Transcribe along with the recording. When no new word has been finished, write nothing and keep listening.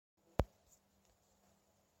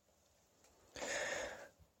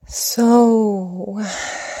So,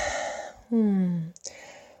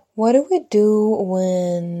 what do we do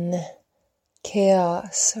when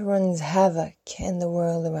chaos runs havoc in the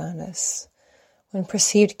world around us? When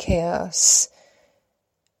perceived chaos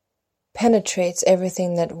penetrates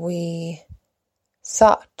everything that we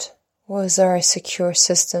thought was our secure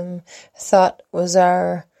system, thought was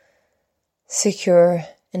our secure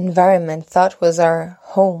environment, thought was our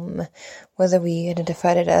home, whether we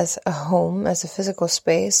identified it as a home, as a physical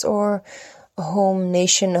space, or a home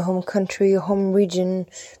nation, a home country, a home region,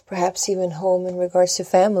 perhaps even home in regards to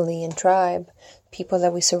family and tribe, people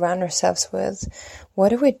that we surround ourselves with. What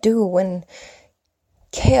do we do when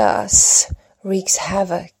chaos wreaks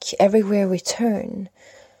havoc everywhere we turn?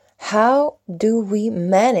 How do we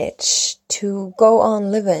manage to go on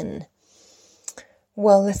living?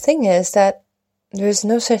 Well, the thing is that there's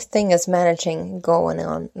no such thing as managing going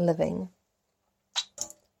on living.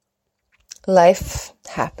 Life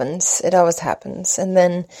happens. It always happens. And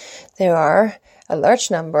then there are a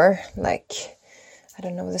large number, like, I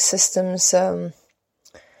don't know, the systems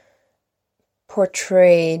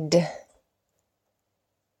portrayed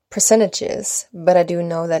percentages, but I do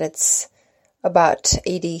know that it's about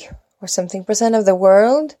 80 or something percent of the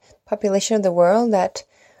world, population of the world, that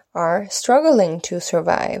are struggling to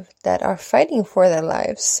survive, that are fighting for their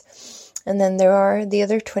lives. And then there are the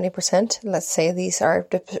other 20%, let's say these are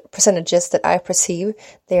the percentages that I perceive,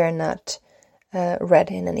 they are not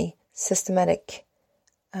read in any systematic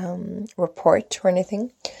report or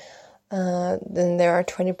anything. Then there are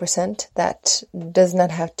 20% that does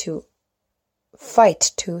not have to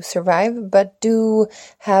fight to survive, but do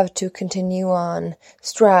have to continue on,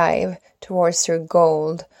 strive towards their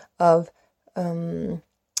goal of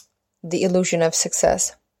the illusion of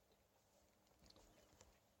success.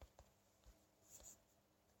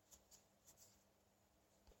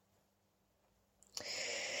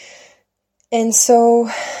 And so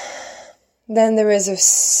then there is a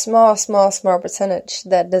small percentage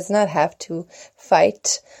that does not have to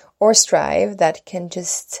fight or strive, that can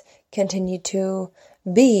just continue to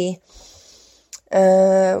be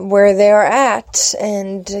where they are at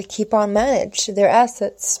and keep on manage their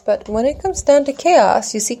assets. But when it comes down to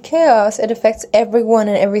chaos, you see, chaos, it affects everyone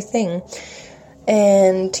and everything.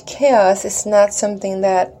 And chaos is not something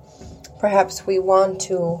that perhaps we want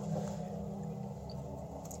to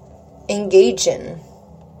engage in.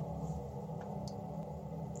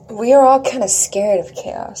 We are all kind of scared of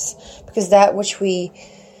chaos, because that which we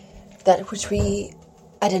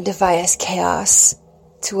identify as chaos,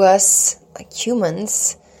 to us, like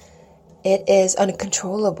humans, it is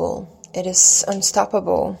uncontrollable. It is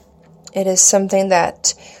unstoppable. It is something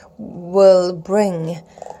that will bring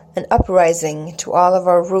an uprising to all of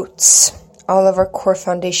our roots, all of our core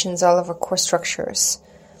foundations, all of our core structures.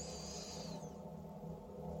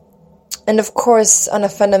 And of course, on a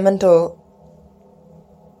fundamental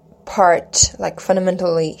part, like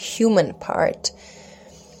fundamentally human part,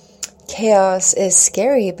 chaos is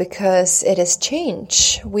scary because it is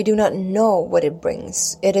change. We do not know what it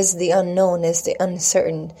brings. It is the unknown, is the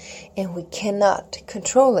uncertain, and we cannot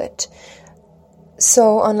control it.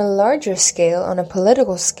 So on a larger scale, on a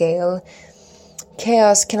political scale,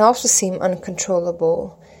 chaos can also seem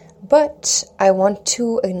uncontrollable. But I want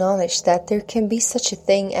to acknowledge that there can be such a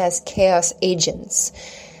thing as chaos agents,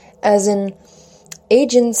 as in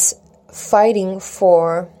agents fighting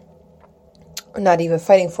for, or not even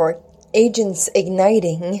fighting for, agents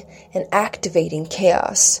igniting and activating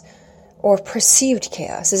chaos, or perceived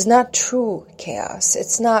chaos. It's not true chaos.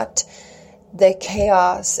 It's not the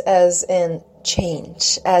chaos as in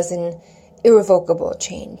change, as in irrevocable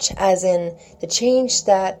change, as in the change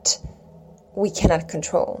that we cannot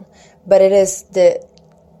control. But it is the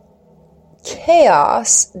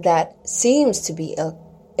chaos that seems to be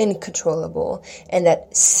incontrollable, and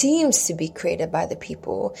that seems to be created by the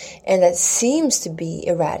people, and that seems to be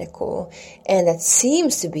irradical, and that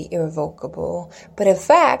seems to be irrevocable. But in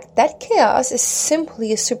fact, that chaos is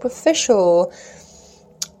simply a superficial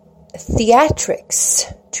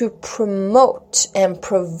theatrics to promote and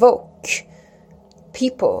provoke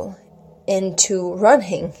people into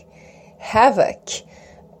running havoc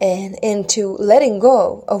and into letting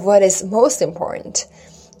go of what is most important,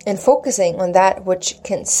 and focusing on that which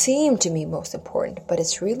can seem to be most important, but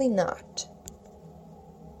it's really not.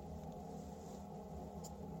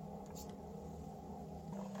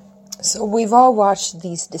 So we've all watched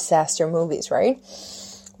these disaster movies, right?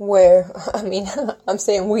 Where, I mean, I'm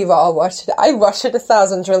saying we've all watched it. I've watched it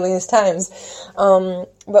 1,000 trillion times.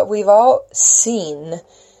 But we've all seen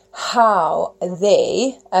how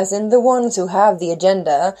they, as in the ones who have the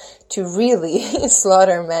agenda to really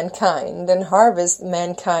slaughter mankind and harvest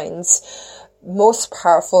mankind's most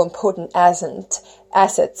powerful and potent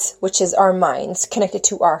assets, which is our minds, connected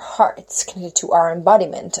to our hearts, connected to our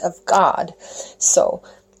embodiment of God. So,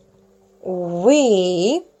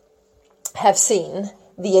 we have seen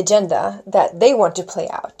the agenda that they want to play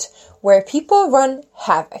out, where people run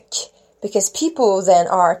havoc, because people then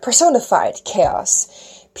are personified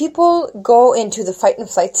chaos. People go into the fight and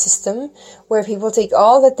flight system, where people take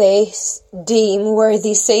all that they deem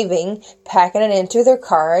worthy saving, packing it into their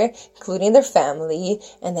car, including their family,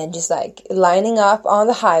 and then just like lining up on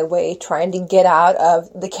the highway, trying to get out of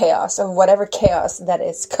the chaos, of whatever chaos that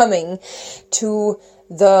is coming to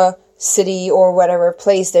the city or whatever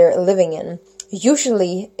place they're living in.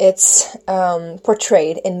 Usually it's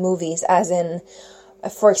portrayed in movies as in,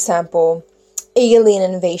 for example,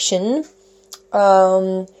 alien invasion,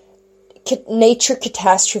 nature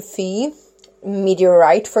catastrophe,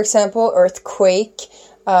 meteorite, for example, earthquake,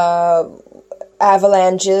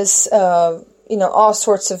 avalanches, all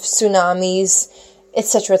sorts of tsunamis,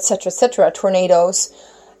 etc., etc., etc., tornadoes.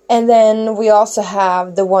 And then we also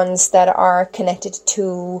have the ones that are connected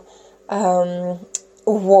to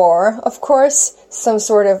war, of course, some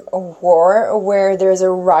sort of a war where there's a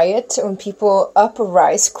riot, when people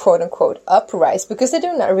uprise, quote unquote, uprise, because they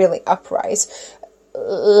do not really uprise.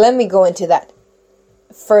 Let me go into that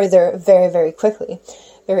further very, very quickly,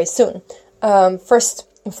 very soon. First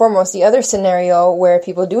and foremost, the other scenario where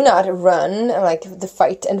people do not run, like the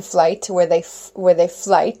fight and flight, where they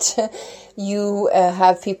flight, you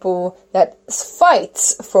have people that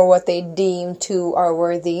fights for what they deem to are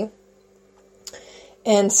worthy.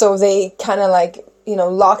 And so they kind of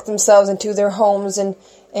lock themselves into their homes and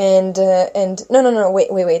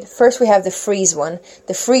wait. First we have the freeze one,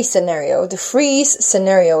 the freeze scenario. The freeze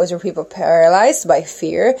scenario is where people are paralyzed by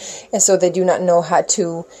fear, and so they do not know how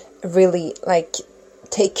to really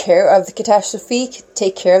take care of the catastrophe,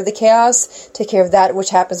 take care of the chaos, take care of that which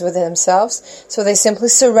happens within themselves. So they simply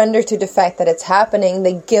surrender to the fact that it's happening.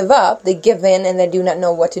 They give up, they give in, and they do not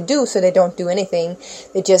know what to do, so they don't do anything.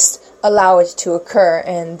 They just allow it to occur,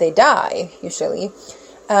 and they die, usually.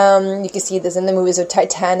 You can see this in the movies of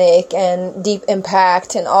Titanic and Deep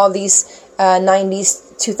Impact and all these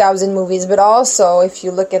 90s, 2000 movies, but also if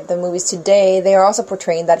you look at the movies today, they are also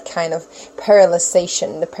portraying that kind of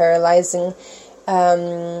paralyzation, the paralyzing.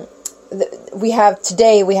 We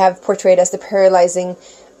have portrayed as the paralyzing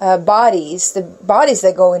bodies, the bodies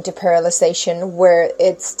that go into paralyzation, where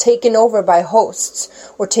it's taken over by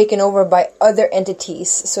hosts or taken over by other entities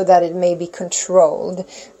so that it may be controlled.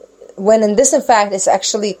 When in this, in fact, is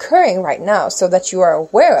actually occurring right now, so that you are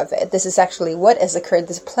aware of it. This is actually what has occurred.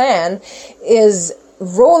 This plan is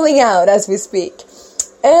rolling out as we speak.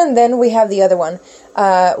 And then we have the other one,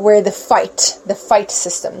 where the fight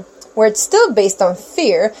system, where it's still based on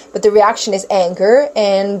fear, but the reaction is anger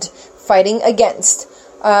and fighting against.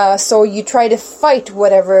 So you try to fight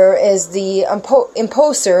whatever is the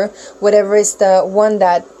imposer, whatever is the one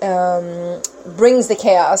that brings the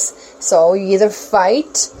chaos. So you either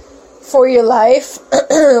fight for your life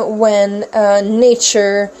when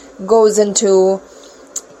nature goes into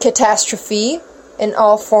catastrophe in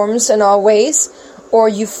all forms and all ways, or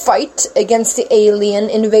you fight against the alien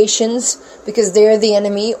invasions because they're the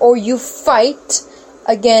enemy, or you fight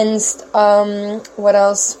against what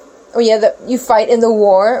else? Oh yeah, you fight in the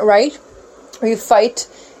war, right? Or you fight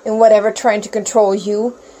in whatever trying to control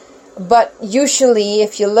you. But usually,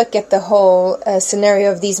 if you look at the whole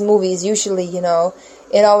scenario of these movies, usually,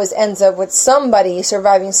 it always ends up with somebody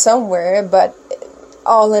surviving somewhere, but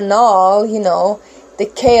all in all, the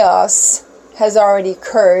chaos has already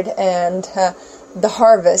occurred, and the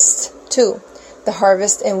harvest too. The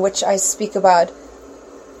harvest in which I speak about,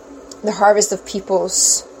 the harvest of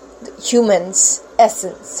people's, humans'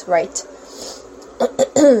 essence, right?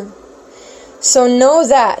 So know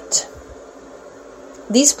that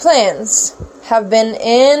these plans have been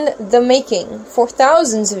in the making for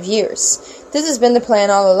thousands of years. This has been the plan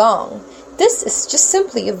all along. This is just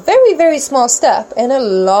simply a very, very small step in a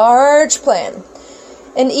large plan.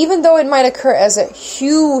 And even though it might occur as a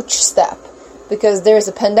huge step, because there's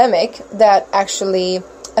a pandemic that actually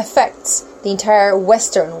affects the entire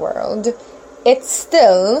Western world, it's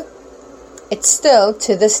still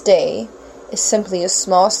to this day is simply a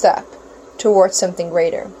small step towards something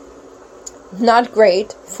greater. Not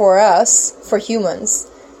great for us, for humans,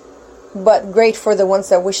 but great for the ones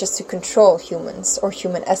that wish us to control humans or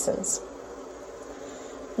human essence.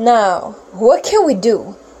 Now, what can we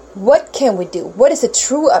do? What can we do? What is a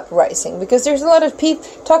true uprising? Because there's a lot of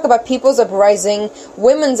talk about people's uprising,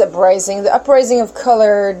 women's uprising, the uprising of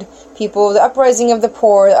colored people, the uprising of the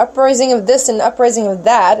poor, the uprising of this and the uprising of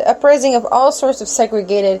that, uprising of all sorts of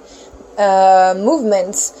segregated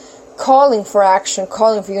movements, calling for action,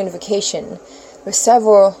 calling for unification. There's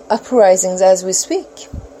several uprisings as we speak.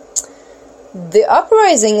 The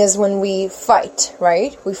uprising is when we fight,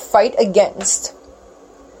 right? We fight against.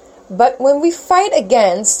 But when we fight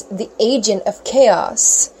against the agent of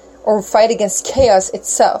chaos, or fight against chaos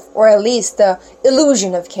itself, or at least the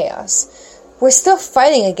illusion of chaos, we're still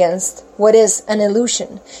fighting against what is an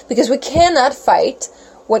illusion. Because we cannot fight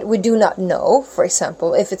what we do not know, for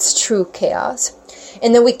example, if it's true chaos.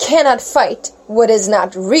 And then we cannot fight what is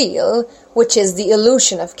not real, which is the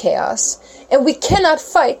illusion of chaos. And we cannot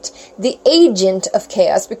fight the agent of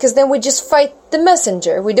chaos, because then we just fight the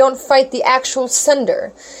messenger. We don't fight the actual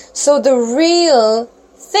sender. So the real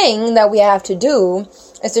thing that we have to do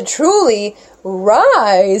is to truly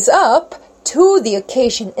rise up to the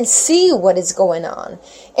occasion and see what is going on,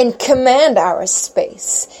 and command our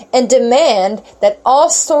space, and demand that all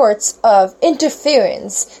sorts of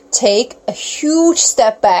interference take a huge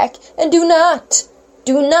step back and do not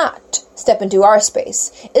step into our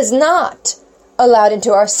space, is not allowed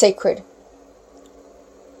into our sacred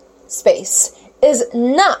space, is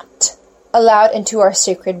not allowed into our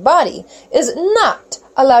sacred body, is not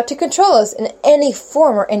allowed to control us in any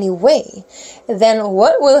form or any way. Then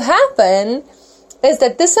what will happen is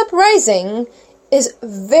that this uprising is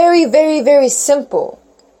very, very, very simple.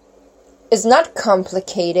 It's not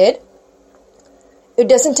complicated. It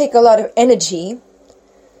doesn't take a lot of energy.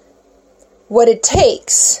 What it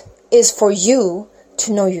takes is for you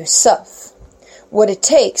to know yourself. What it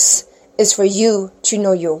takes is for you to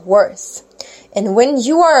know your worth. And when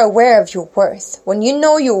you are aware of your worth, when you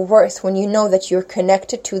know your worth, when you know that you're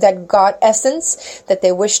connected to that God essence that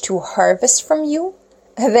they wish to harvest from you,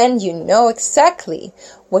 then you know exactly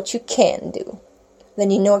what you can do.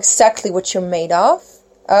 Then you know exactly what you're made of,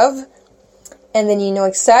 and then you know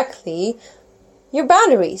exactly your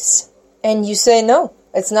boundaries. And you say, no,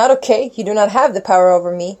 it's not okay. You do not have the power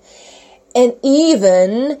over me. And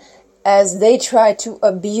even as they try to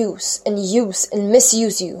abuse and use and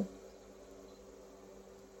misuse you,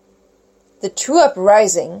 the true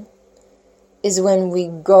uprising is when we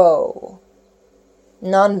go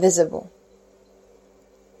non-visible.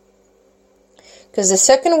 Because the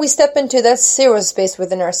second we step into that zero space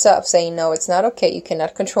within ourselves, saying, no, it's not okay, you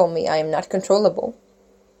cannot control me, I am not controllable,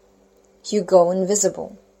 you go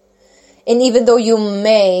invisible. And even though you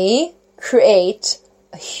may create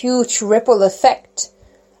a huge ripple effect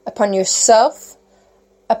upon yourself,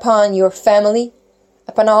 upon your family,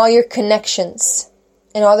 upon all your connections,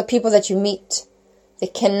 and all the people that you meet, they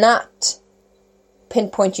cannot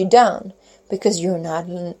pinpoint you down, because you're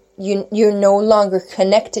no longer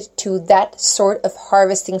connected to that sort of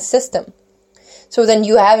harvesting system. So then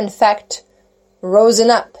you have in fact risen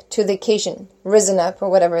up to the occasion, risen up, or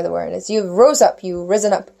whatever the word is. You've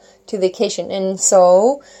risen up to the occasion. And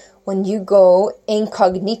so when you go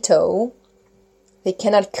incognito, they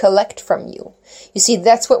cannot collect from you. You see,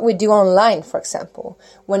 that's what we do online, for example.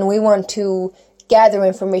 When we want to gather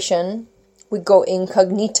information, we go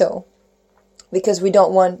incognito, because we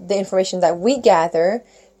don't want the information that we gather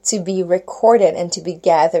to be recorded and to be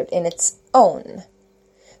gathered in its own.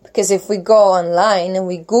 Because if we go online and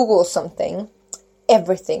we Google something,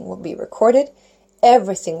 everything will be recorded,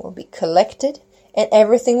 everything will be collected, and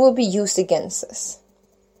everything will be used against us.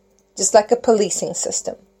 Just like a policing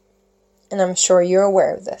system. And I'm sure you're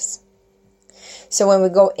aware of this. So when we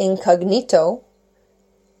go incognito,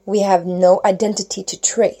 we have no identity to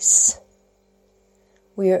trace.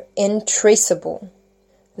 We are intraceable.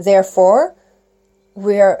 Therefore,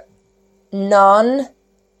 we are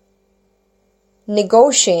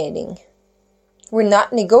non-negotiating. We're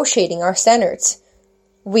not negotiating our standards.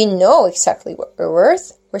 We know exactly what we're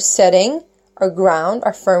worth. We're setting our ground,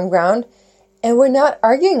 our firm ground, and we're not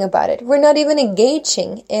arguing about it. We're not even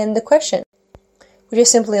engaging in the question. We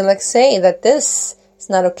just simply say that this is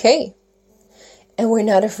not okay. And we're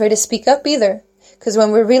not afraid to speak up either. Because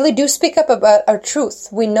when we really do speak up about our truth,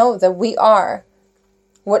 we know that we are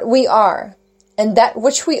what we are. And that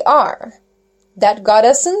which we are, that God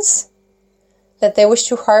essence that they wish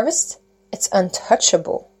to harvest, it's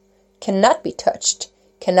untouchable. Cannot be touched.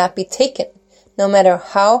 Cannot be taken. No matter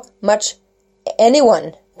how much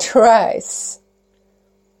anyone tries.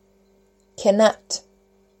 Cannot.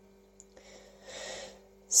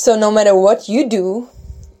 So no matter what you do,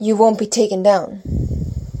 you won't be taken down.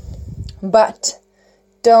 But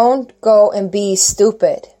don't go and be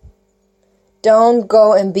stupid. Don't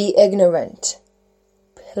go and be ignorant.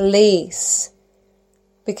 Please.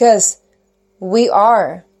 Because we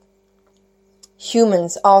are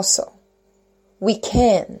humans also. We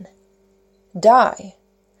can die.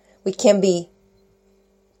 We can be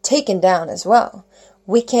taken down as well.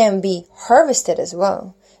 We can be harvested as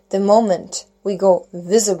well. The moment we go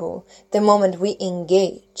visible, the moment we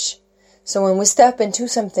engage. So when we step into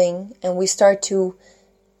something and we start to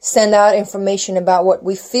send out information about what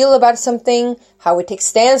we feel about something, how we take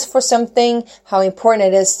stands for something, how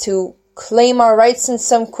important it is to claim our rights in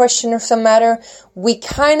some question or some matter, we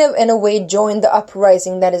kind of, in a way, join the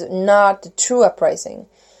uprising that is not the true uprising.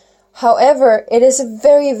 However, it is a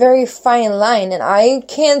very, very fine line, and I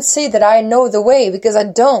can't say that I know the way because I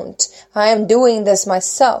don't. I am doing this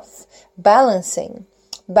myself, balancing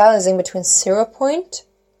between 0 point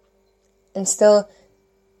and still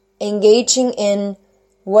engaging in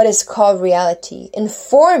what is called reality,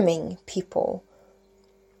 informing people,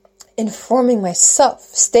 informing myself,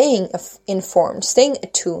 staying informed, staying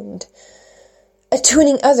attuning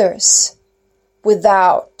others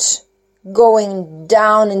without going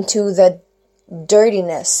down into the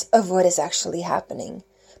dirtiness of what is actually happening,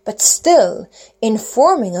 but still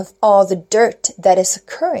informing of all the dirt that is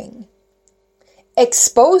occurring,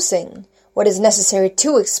 exposing what is necessary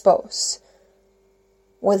to expose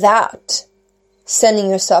without sending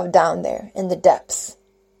yourself down there in the depth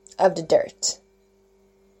of the dirt,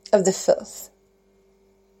 of the filth.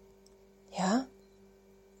 Yeah?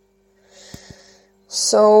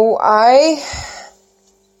 So I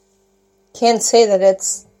can't say that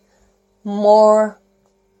it's more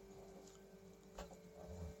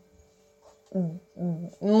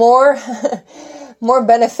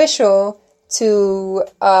beneficial to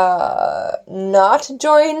not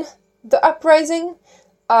join the uprising.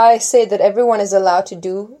 I say that everyone is allowed to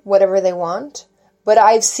do whatever they want, but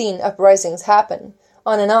I've seen uprisings happen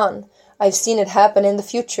on and on. I've seen it happen in the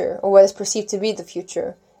future, or what is perceived to be the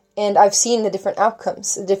future, and I've seen the different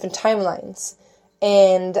outcomes, the different timelines,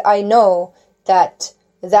 and I know that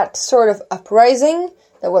that sort of uprising,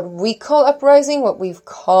 that what we call uprising, what we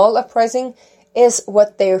call uprising, is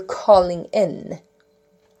what they're calling in.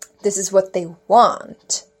 This is what they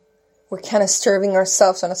want. We're kind of serving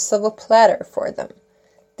ourselves on a silver platter for them.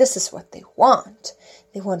 This is what they want.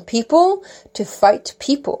 They want people to fight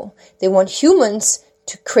people. They want humans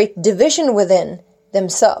to create division within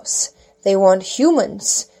themselves. They want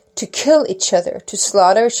humans to kill each other, to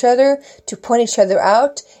slaughter each other, to point each other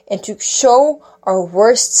out, and to show our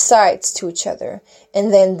worst sides to each other.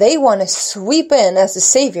 And then they want to sweep in as the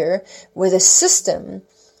savior with a system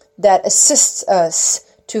that assists us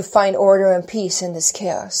to find order and peace in this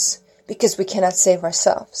chaos, because we cannot save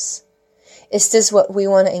ourselves. Is this what we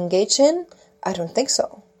want to engage in? I don't think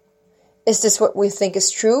so. Is this what we think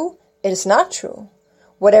is true? It is not true.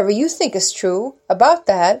 Whatever you think is true about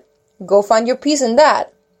that, go find your peace in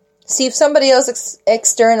that. See if somebody else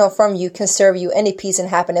external from you can serve you any peace and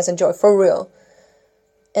happiness and joy for real.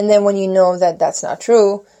 And then when you know that that's not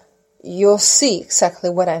true, you'll see exactly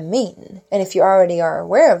what I mean. And if you already are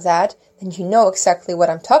aware of that, then you know exactly what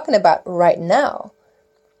I'm talking about right now.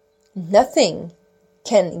 Nothing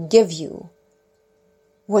can give you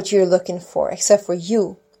what you're looking for except for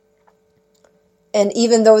you. And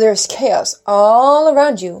even though there's chaos all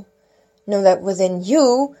around you, know that within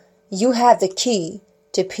you, you have the key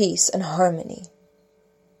to peace and harmony.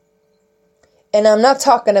 And I'm not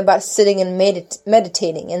talking about sitting and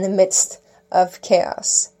meditating in the midst of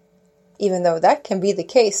chaos, even though that can be the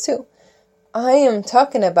case too. I am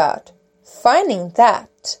talking about finding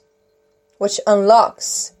that which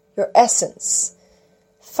unlocks your essence,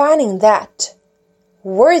 finding that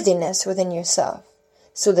worthiness within yourself,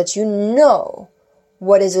 so that you know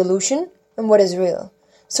what is illusion and what is real,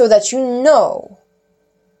 so that you know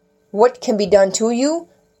what can be done to you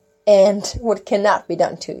and what cannot be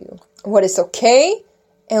done to you, what is okay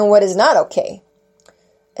and what is not okay.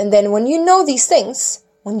 And then when you know these things,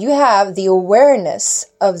 when you have the awareness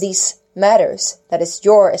of these matters, that is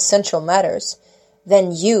your essential matters,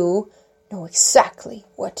 then you know exactly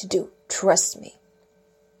what to do. Trust me.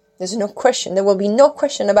 There's no question. There will be no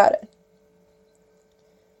question about it.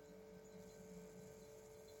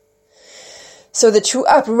 So the true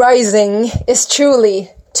uprising is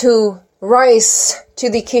truly to rise to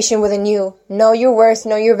the occasion within you. Know your worth,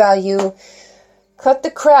 know your value. Cut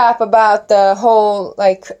the crap about the whole,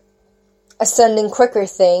 ascending quicker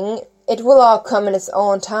thing. It will all come in its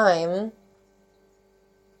own time.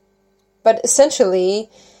 But essentially,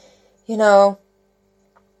 the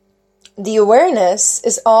awareness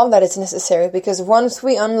is all that is necessary, because once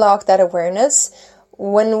we unlock that awareness,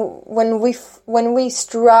 when we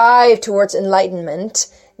strive towards enlightenment,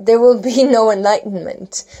 there will be no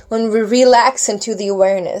enlightenment. When we relax into the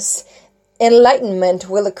awareness, enlightenment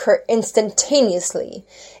will occur instantaneously,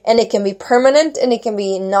 and it can be permanent and it can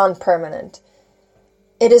be non-permanent.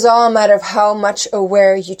 It is all a matter of how much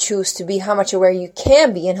aware you choose to be, how much aware you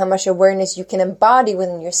can be, and how much awareness you can embody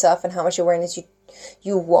within yourself, and how much awareness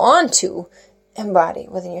you want to embody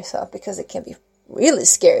within yourself, because it can be really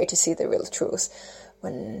scary to see the real truth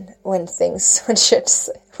when shit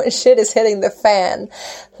is hitting the fan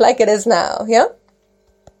like it is now, yeah?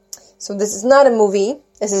 So this is not a movie.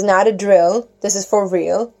 This is not a drill. This is for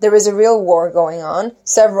real. There is a real war going on.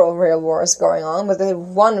 Several real wars going on. But the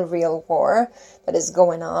one real war that is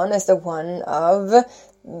going on is the one of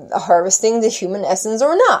harvesting the human essence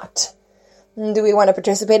or not. Do we want to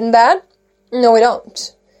participate in that? No, we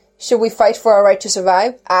don't. Should we fight for our right to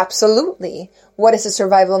survive? Absolutely. What is the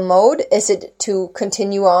survival mode? Is it to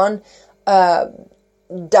continue on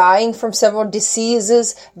dying from several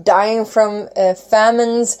diseases, dying from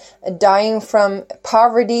famines, dying from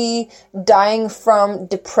poverty, dying from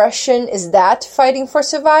depression? Is that fighting for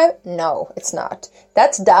survive? No, it's not.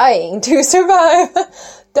 That's dying to survive.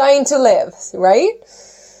 Dying to live, right?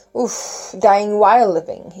 Oof, dying while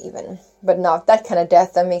living even. But not that kind of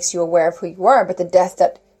death that makes you aware of who you are, but the death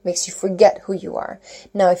that makes you forget who you are.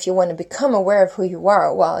 Now, if you want to become aware of who you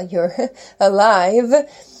are while you're alive,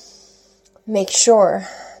 make sure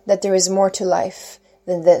that there is more to life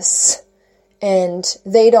than this. And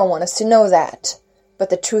they don't want us to know that. But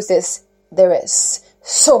the truth is, there is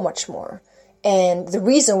so much more. And the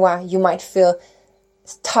reason why you might feel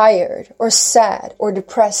tired or sad or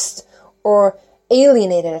depressed or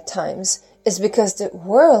alienated at times is because the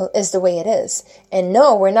world is the way it is. And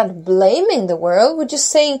no, we're not blaming the world. We're just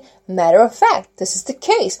saying, matter of fact, this is the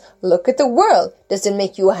case. Look at the world. Does it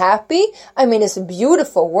make you happy? I mean, it's a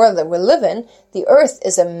beautiful world that we live in. The earth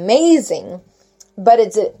is amazing, but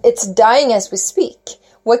it's dying as we speak.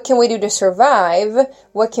 What can we do to survive?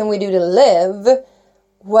 What can we do to live?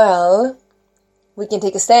 Well, we can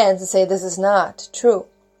take a stance and say, this is not true.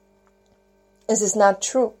 This is not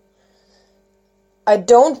true. I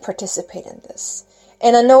don't participate in this.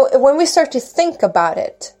 And I know when we start to think about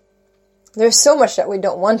it, there's so much that we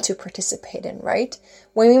don't want to participate in, right?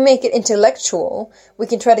 When we make it intellectual, we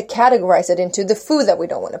can try to categorize it into the food that we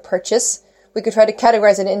don't want to purchase. We could try to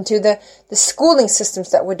categorize it into the schooling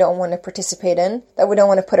systems that we don't want to participate in, that we don't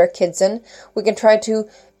want to put our kids in. We can try to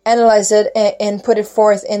analyze it and put it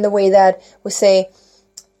forth in the way that we say,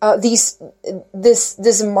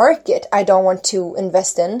 this market I don't want to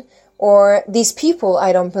invest in, or these people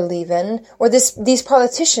I don't believe in, or these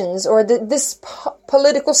politicians, or this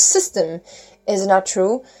political system is not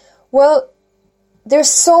true. Well, there's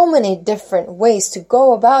so many different ways to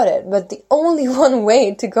go about it, but the only one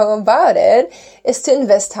way to go about it is to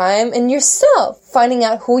invest time in yourself, finding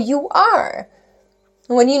out who you are.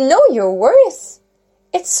 And when you know your worth,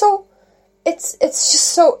 it's just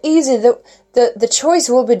so easy that the choice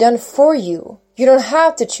will be done for you. You don't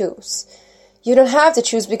have to choose. You don't have to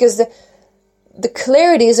choose because the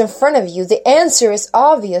clarity is in front of you. The answer is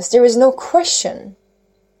obvious. There is no question.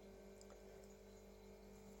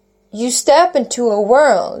 You step into a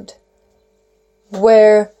world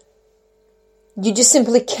where you just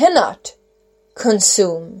simply cannot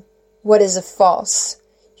consume what is a false.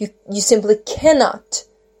 You simply cannot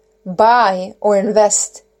buy or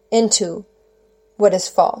invest into what is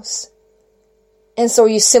false. And so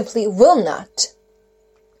you simply will not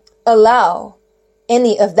allow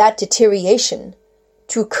any of that deterioration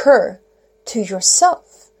to occur to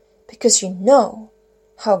yourself, because you know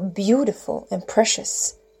how beautiful and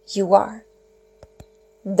precious you are.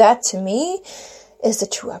 That to me is the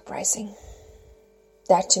true uprising.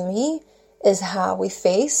 That to me is how we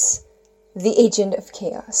face the agent of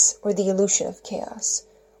chaos, or the illusion of chaos,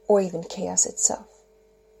 or even chaos itself.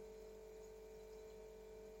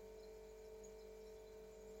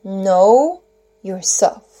 Know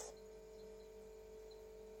yourself.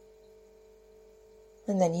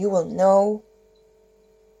 And then you will know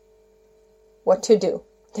what to do.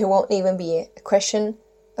 There won't even be a question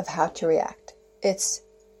of how to react. It's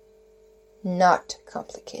not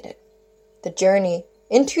complicated. The journey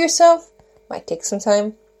into yourself might take some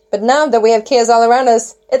time, but now that we have chaos all around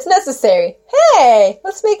us, it's necessary. Hey,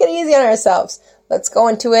 let's make it easy on ourselves. Let's go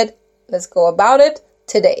into it. Let's go about it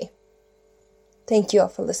today. Thank you all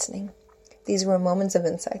for listening. These were Moments of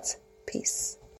Insights. Peace.